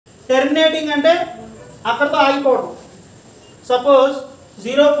Terminating అంటే అక్కడతో ఆగిపోవడం. సపోజ్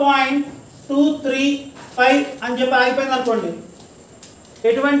 0.235 అని చెప్పి ఆగిపోయింది అనుకోండి,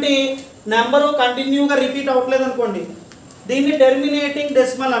 ఎటువంటి నెంబరు కంటిన్యూగా రిపీట్ అవ్వట్లేదు అనుకోండి, దీన్ని టెర్మినేటింగ్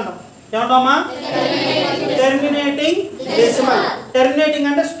డెసిమల్ అంటాం. ఏమంటామా? Terminating decimal. టెర్మినేటింగ్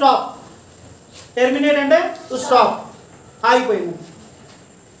అంటే స్టాప్, టెర్మినేట్ అంటే టు స్టాప్, ఆగిపోయింది.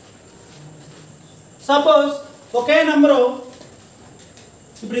 సపోజ్ ఒకే నెంబరు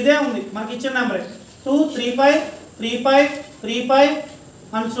ఇప్పుడు ఇదే ఉంది మనకి ఇచ్చిన నెంబరే 235 35 35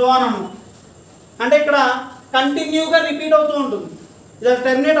 అండ్ సో ఆన్ అన్నాం. అంటే ఇక్కడ కంటిన్యూగా రిపీట్ అవుతూ ఉంటుంది. ఇది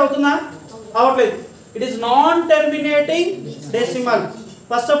టెర్మినేట్ అవుతుందా? అవ్వట్లేదు. It is non terminating decimal.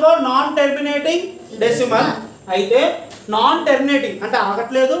 First of all non terminating decimal అయితే నాన్ టెర్మినేటింగ్ అంటే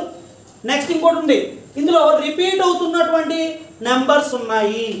ఆగట్లేదు. నెక్స్ట్ ఇంకోటి ఉంది, ఇందులో రిపీట్ అవుతున్నటువంటి నెంబర్స్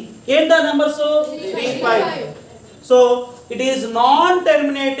ఉన్నాయి. ఏంటా numbers? 35. So it is non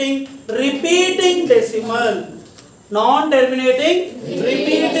terminating repeating decimal. Non terminating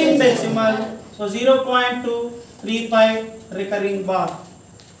repeating decimal. So 0.235 recurring bar.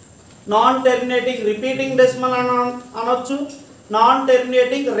 Non terminating repeating decimal అనొచ్చు, నాన్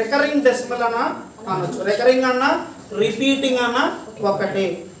టెర్మినేటింగ్ రికరింగ్ డెసిమల్ అనొచ్చు. రికరింగ్ అన్న రిపీటింగ్ అన్న ఒకటే.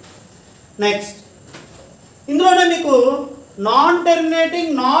 నెక్స్ట్ ఇందులోనే మీకు non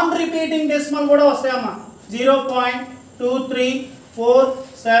terminating non repeating decimal కూడా వస్తాయమ్మా.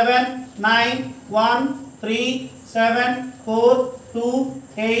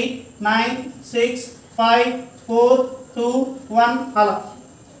 అలా.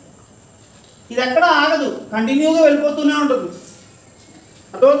 ఇది ఎక్కడ ఆగదు, కంటిన్యూగా వెళ్ళిపోతూనే ఉంటుంది.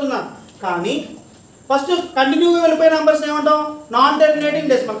 అర్థమవుతుందా? కానీ ఫస్ట్ కంటిన్యూగా వెళ్ళిపోయిన నెంబర్స్ ఏమంటాం? Non terminating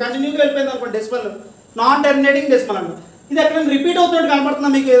decimal. కంటిన్యూగా వెళ్ళిపోయింది అనుకోండి డెసిమల్, నాన్ టెర్మినేటింగ్ డెసిమల్ అంటాం. ఇది ఎక్కడైనా రిపీట్ అవుతున్నట్టు కనపడుతుందా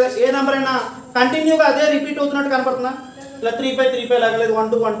మీకు? ఏ నెంబర్ అయినా కంటిన్యూగా అదే రిపీట్ అవుతున్నట్టు కనపడుతుందా? ఇలా 35 లాగలేదు,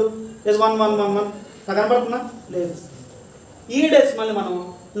 12 12 1 1 1 1 కనపడుతుందా? లేదు. ఈ డెసిమల్ మనం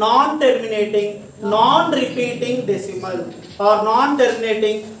non terminating non repeating decimal are non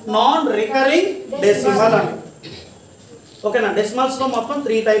terminating non recurring decimal అండి. ఓకేనా? డెసిమల్స్లో మొత్తం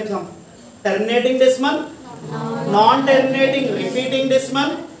 3 టైప్స్ ఉంటాయి. Terminating decimal, non terminating repeating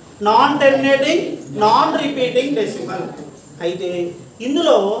decimal, non terminating non repeating decimal. అయితే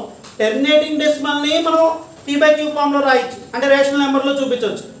ఇందులో టెర్మినేటింగ్ డెసిమల్ని మనం p/q ఫామ్లో రాయొచ్చు, అంటే రేషనల్ నెంబర్లో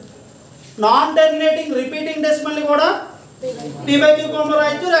చూపించవచ్చు. నాన్ టెర్మినేటింగ్ రిపీటింగ్ డెసిమల్ని కూడా p/q ఫామ్లో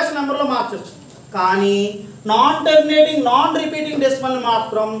రాయొచ్చు, రేషనల్ నెంబర్లో మార్చవచ్చు. కానీ నాన్ టెర్మినేటింగ్ నాన్ రిపీటింగ్ డెసిమల్ని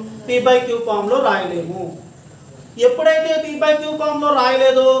మాత్రం p/q ఫామ్లో రాయలేము. ఎప్పుడైతే p/q ఫామ్లో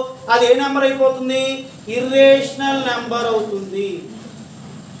రాయలేదో అది ఏ నెంబర్ అయిపోతుంది? ఇర్రేషనల్ నెంబర్ అవుతుంది.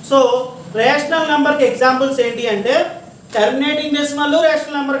 సో రేషనల్ నెంబర్కి ఎగ్జాంపుల్స్ ఏంటి అంటే టెర్మినేటింగ్ డెసిమల్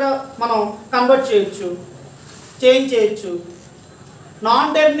రేషనల్ నెంబర్గా మనం కన్వర్ట్ చేయొచ్చు, చేంజ్ చేయొచ్చు. నాన్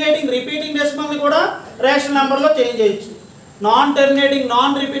టెర్మినేటింగ్ రిపీటింగ్ డెసిమల్ని కూడా రేషనల్ నెంబర్లో చేంజ్ చేయొచ్చు. Non terminating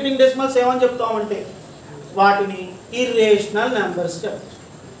non repeating decimals ఏమని చెప్తామంటే వాటిని ఇర్రేషనల్ నెంబర్స్ చెప్తాం.